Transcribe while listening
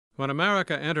When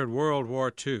America entered World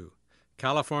War II,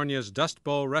 California's Dust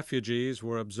Bowl refugees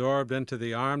were absorbed into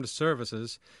the armed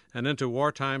services and into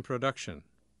wartime production.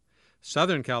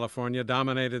 Southern California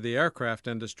dominated the aircraft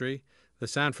industry. The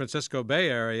San Francisco Bay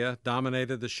Area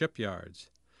dominated the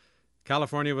shipyards.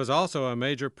 California was also a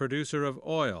major producer of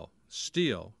oil,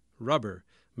 steel, rubber,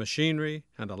 machinery,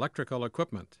 and electrical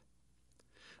equipment.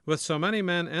 With so many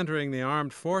men entering the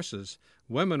armed forces,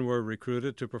 women were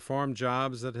recruited to perform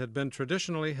jobs that had been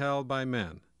traditionally held by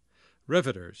men: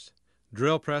 riveters,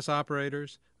 drill press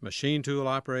operators, machine tool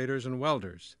operators, and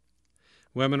welders.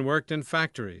 Women worked in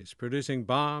factories, producing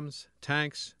bombs,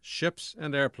 tanks, ships,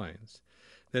 and airplanes.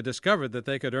 They discovered that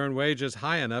they could earn wages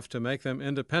high enough to make them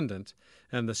independent,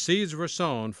 and the seeds were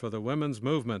sown for the women's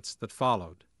movements that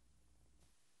followed.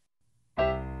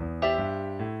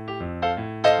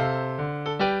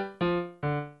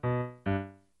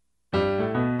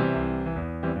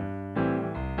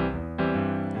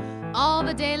 All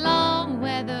the day long,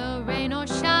 whether rain or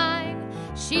shine,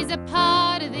 she's a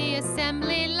part of the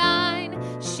assembly line.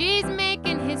 She's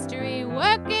making history,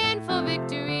 working for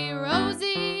victory.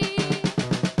 Rosie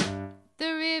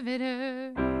the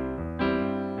Riveter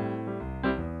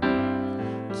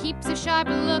keeps a sharp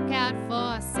lookout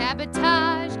for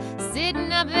sabotage,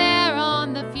 sitting up there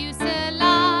on the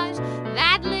fuselage.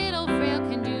 That little frail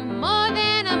can do more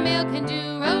than a male can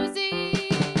do. Rosie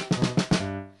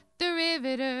the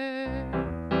Riveter.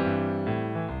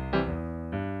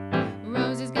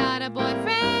 Rosie's got a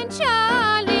boyfriend,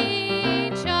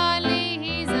 Charlie. Charlie,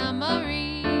 he's a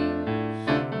Marine.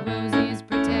 Rosie's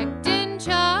protecting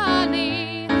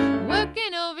Charlie,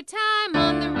 working overtime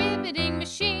on the riveting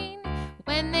machine.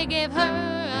 When they gave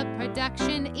her a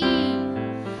production E,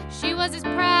 she was as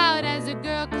proud as a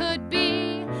girl could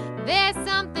be. There's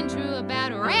something true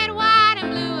about red, white,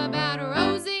 and blue about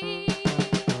Rosie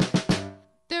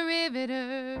the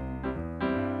Riveter.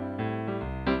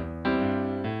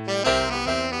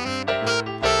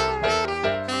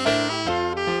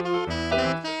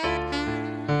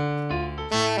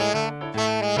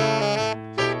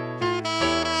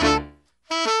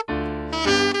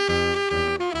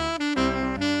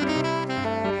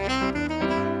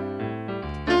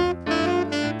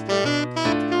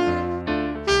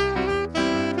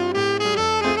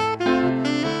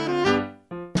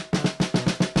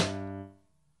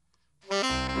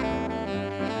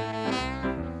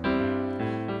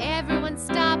 Everyone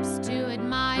stops to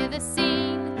admire the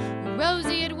scene.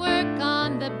 Rosie at work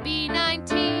on the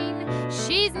B-19.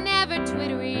 She's never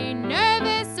twittery,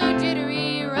 nervous, or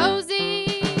jittery.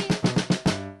 Rosie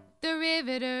the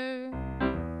Riveter.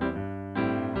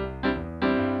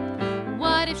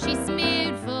 What if she's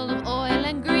smeared full of oil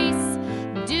and grease,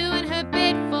 doing her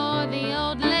bit for the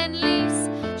old Lend-Lease?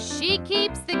 She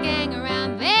keeps the gang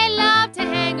around, they love to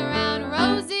hang around.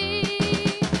 Rosie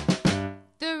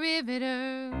the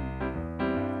Riveter.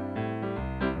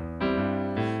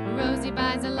 Rosie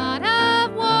buys a lot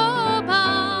of war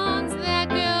bonds. That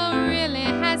girl really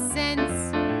has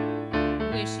sense.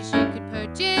 Wishes she could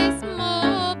purchase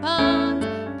more bonds,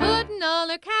 putting all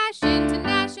her cash into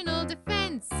national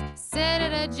defense.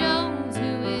 Senator Jones,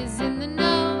 who is in the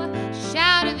know,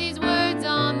 shouted these words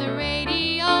on the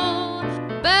radio: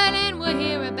 Berlin will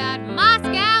hear about,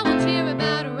 Moscow will cheer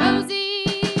about Rosie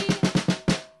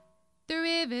the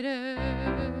Riveter.